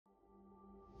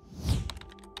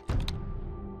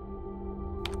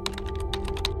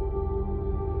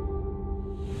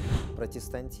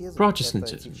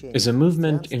Protestantism is a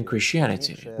movement in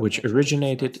Christianity which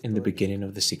originated in the beginning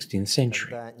of the 16th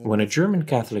century, when a German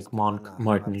Catholic monk,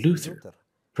 Martin Luther,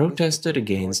 protested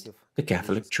against the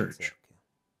Catholic Church.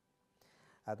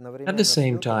 At the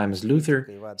same time as Luther,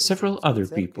 several other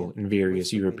people in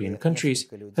various European countries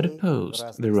had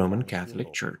opposed the Roman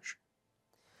Catholic Church.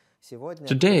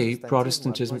 Today,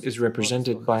 Protestantism is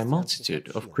represented by a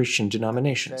multitude of Christian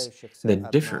denominations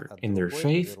that differ in their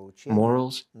faith,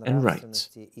 morals, and rites.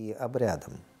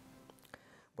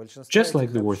 Just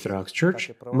like the Orthodox Church,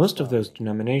 most of those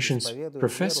denominations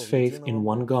profess faith in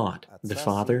one God, the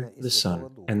Father, the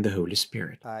Son, and the Holy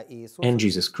Spirit, and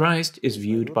Jesus Christ is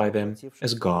viewed by them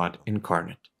as God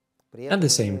incarnate. At the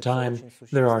same time,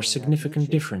 there are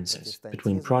significant differences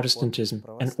between Protestantism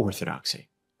and Orthodoxy.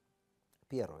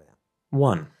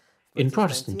 1. In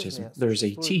Protestantism, there is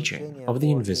a teaching of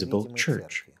the invisible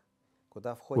Church,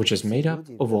 which is made up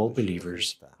of all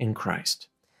believers in Christ.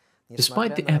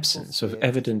 Despite the absence of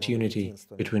evident unity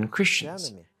between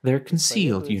Christians, their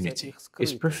concealed unity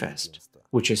is professed,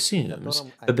 which assumes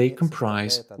that they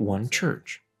comprise one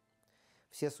Church.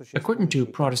 According to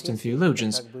Protestant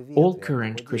theologians, all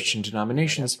current Christian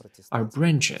denominations are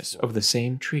branches of the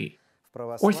same tree.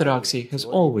 Orthodoxy has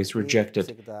always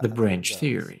rejected the branch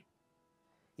theory.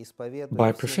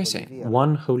 By professing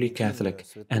one Holy Catholic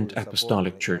and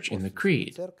Apostolic Church in the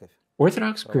Creed,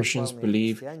 Orthodox Christians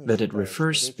believe that it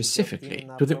refers specifically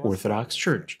to the Orthodox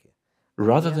Church,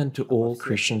 rather than to all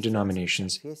Christian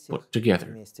denominations put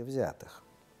together.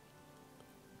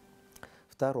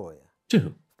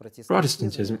 2.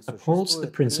 Protestantism upholds the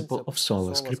principle of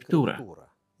sola scriptura,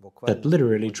 that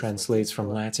literally translates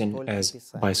from Latin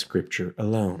as by Scripture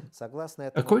alone.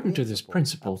 According to this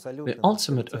principle, the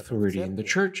ultimate authority in the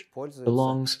Church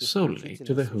belongs solely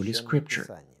to the Holy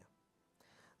Scripture.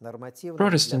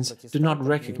 Protestants do not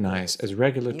recognize as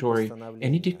regulatory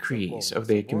any decrees of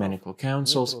the ecumenical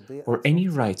councils or any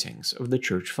writings of the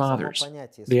Church Fathers.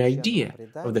 The idea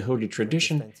of the Holy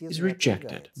Tradition is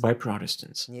rejected by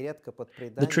Protestants.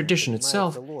 The tradition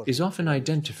itself is often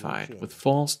identified with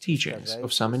false teachings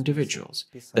of some individuals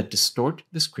that distort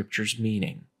the Scripture's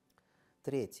meaning.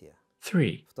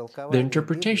 3. The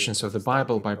interpretations of the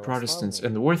Bible by Protestants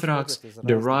and the Orthodox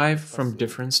derive from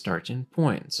different starting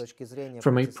points.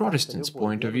 From a Protestant's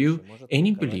point of view,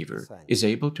 any believer is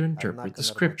able to interpret the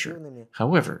Scripture.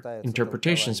 However,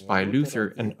 interpretations by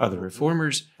Luther and other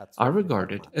reformers are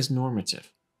regarded as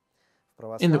normative.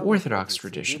 In the Orthodox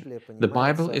tradition, the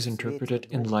Bible is interpreted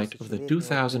in light of the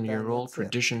 2,000-year-old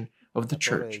tradition of the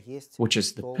Church, which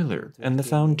is the pillar and the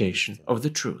foundation of the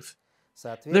truth.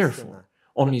 Therefore,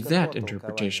 only that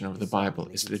interpretation of the Bible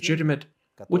is legitimate,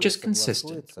 which is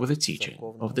consistent with the teaching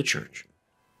of the Church.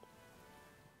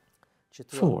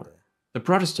 4. The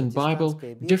Protestant Bible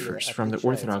differs from the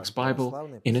Orthodox Bible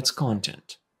in its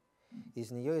content.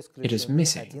 It is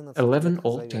missing 11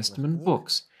 Old Testament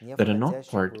books that are not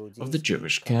part of the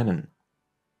Jewish canon.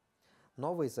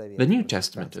 The New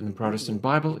Testament in the Protestant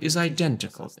Bible is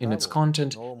identical in its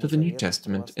content to the New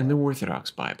Testament in the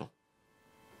Orthodox Bible.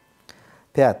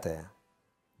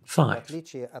 5.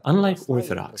 Unlike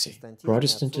Orthodoxy,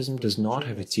 Protestantism does not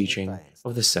have a teaching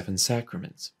of the seven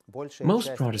sacraments.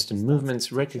 Most Protestant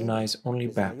movements recognize only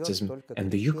baptism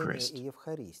and the Eucharist,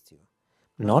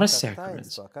 not as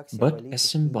sacraments, but as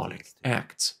symbolic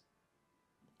acts.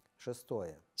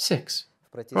 6.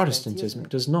 Protestantism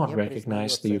does not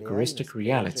recognize the Eucharistic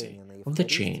reality of the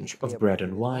change of bread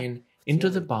and wine into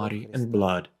the body and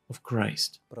blood of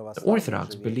Christ. The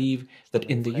Orthodox believe that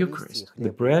in the Eucharist,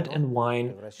 the bread and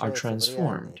wine are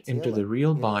transformed into the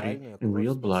real body and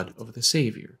real blood of the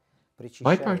Savior.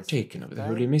 By partaking of the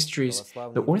holy mysteries,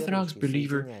 the Orthodox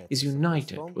believer is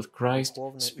united with Christ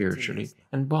spiritually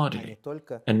and bodily,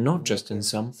 and not just in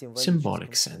some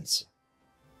symbolic sense.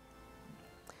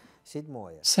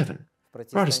 7.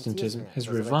 Protestantism has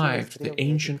revived the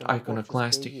ancient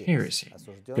iconoclastic heresy,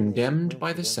 condemned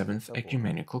by the Seventh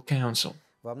Ecumenical Council.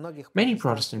 Many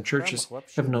Protestant churches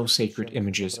have no sacred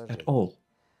images at all.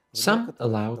 Some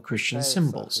allow Christian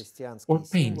symbols or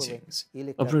paintings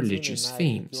of religious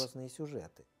themes,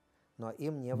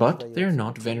 but they are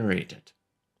not venerated.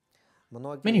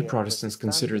 Many Protestants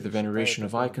consider the veneration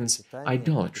of icons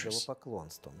idolatrous.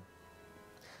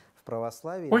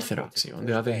 Orthodoxy, on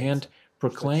the other hand,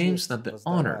 proclaims that the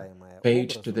honor paid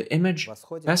to the image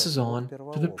passes on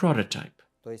to the prototype,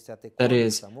 that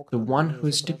is, the one who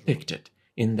is depicted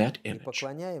in that image.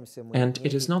 And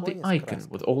it is not the icon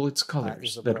with all its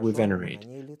colors that we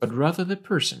venerate, but rather the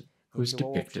person who is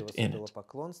depicted in it.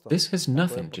 This has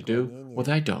nothing to do with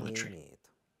idolatry.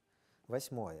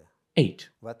 8.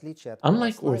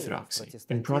 Unlike Orthodoxy,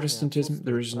 in Protestantism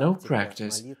there is no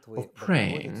practice of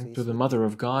praying to the Mother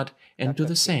of God and to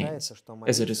the saints,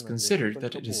 as it is considered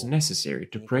that it is necessary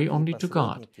to pray only to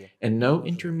God, and no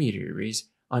intermediaries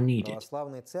are needed.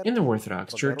 In the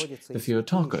Orthodox Church, the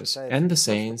Theotokos and the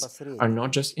saints are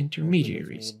not just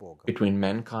intermediaries between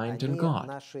mankind and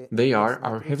God. They are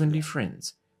our heavenly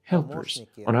friends, helpers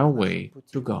on our way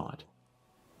to God.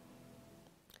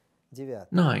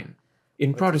 9.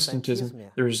 In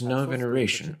Protestantism, there is no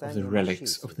veneration of the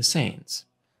relics of the saints.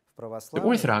 The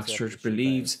Orthodox Church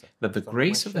believes that the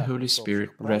grace of the Holy Spirit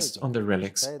rests on the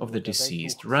relics of the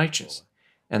deceased righteous,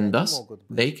 and thus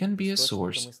they can be a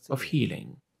source of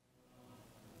healing.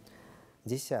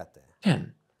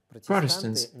 10.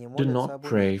 Protestants do not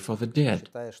pray for the dead,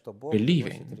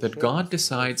 believing that God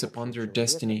decides upon their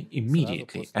destiny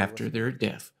immediately after their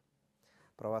death.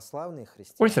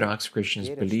 Orthodox Christians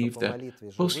believe that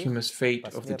posthumous fate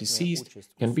of the deceased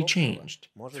can be changed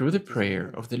through the prayer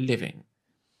of the living.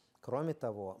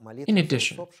 In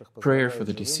addition, prayer for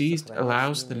the deceased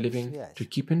allows the living to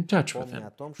keep in touch with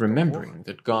him, remembering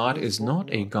that God is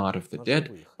not a God of the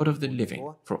dead, but of the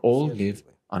living, for all live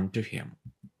unto him.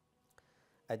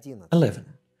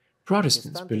 11.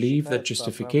 Protestants believe that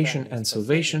justification and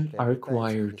salvation are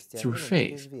acquired through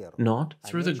faith, not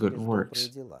through the good works.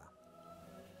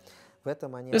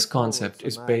 This concept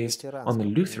is based on the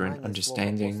Lutheran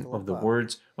understanding of the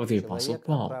words of the Apostle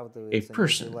Paul. A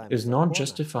person is not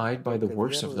justified by the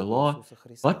works of the law,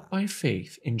 but by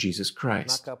faith in Jesus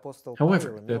Christ.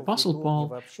 However, the Apostle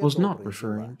Paul was not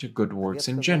referring to good works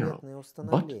in general,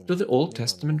 but to the Old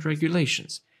Testament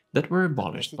regulations that were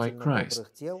abolished by Christ.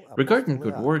 Regarding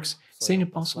good works, St.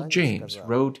 Apostle James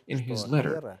wrote in his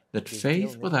letter that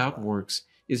faith without works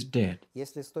is dead.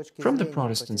 From the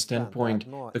Protestant standpoint,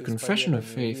 the confession of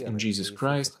faith in Jesus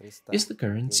Christ is the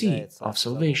guarantee of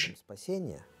salvation.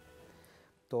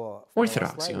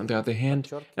 Orthodoxy, on the other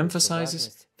hand,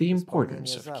 emphasizes the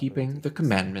importance of keeping the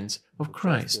commandments of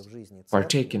Christ,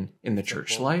 partaking in the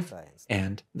church life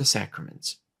and the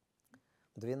sacraments.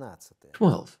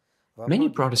 12. Many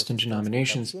Protestant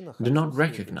denominations do not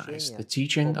recognize the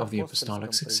teaching of the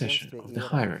apostolic succession of the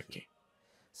hierarchy.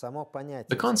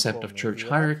 The concept of church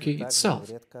hierarchy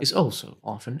itself is also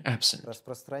often absent.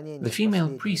 The female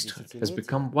priesthood has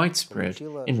become widespread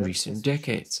in recent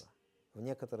decades.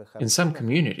 In some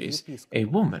communities, a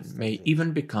woman may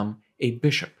even become a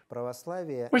bishop.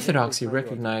 Orthodoxy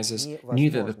recognizes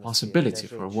neither the possibility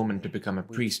for a woman to become a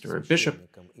priest or a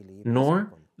bishop,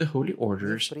 nor the holy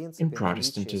orders in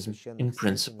Protestantism in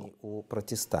principle.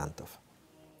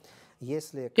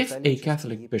 If a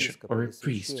Catholic bishop or a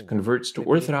priest converts to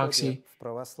Orthodoxy,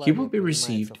 he will be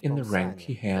received in the rank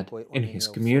he had in his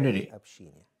community.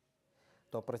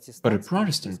 But a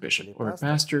Protestant bishop or a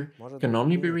pastor can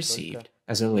only be received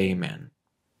as a layman.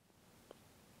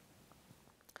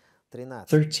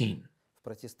 13.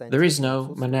 There is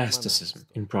no monasticism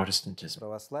in Protestantism.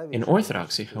 In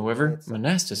Orthodoxy, however,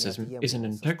 monasticism is an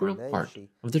integral part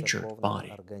of the church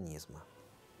body.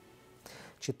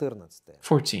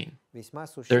 14.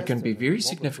 There can be very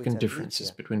significant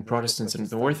differences between Protestants and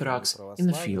the Orthodox in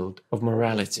the field of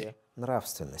morality.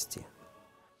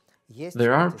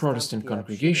 There are Protestant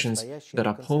congregations that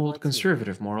uphold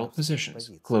conservative moral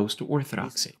positions close to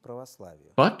Orthodoxy.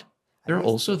 But there are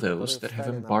also those that have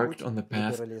embarked on the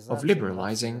path of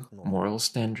liberalizing moral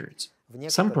standards.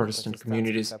 Some Protestant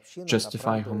communities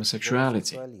justify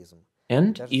homosexuality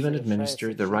and even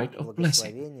administer the rite of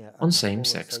blessing on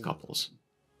same-sex couples.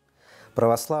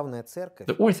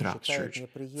 The Orthodox Church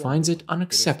finds it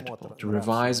unacceptable to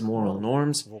revise moral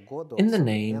norms in the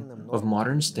name of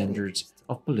modern standards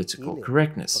of political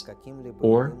correctness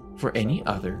or for any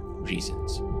other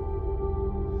reasons.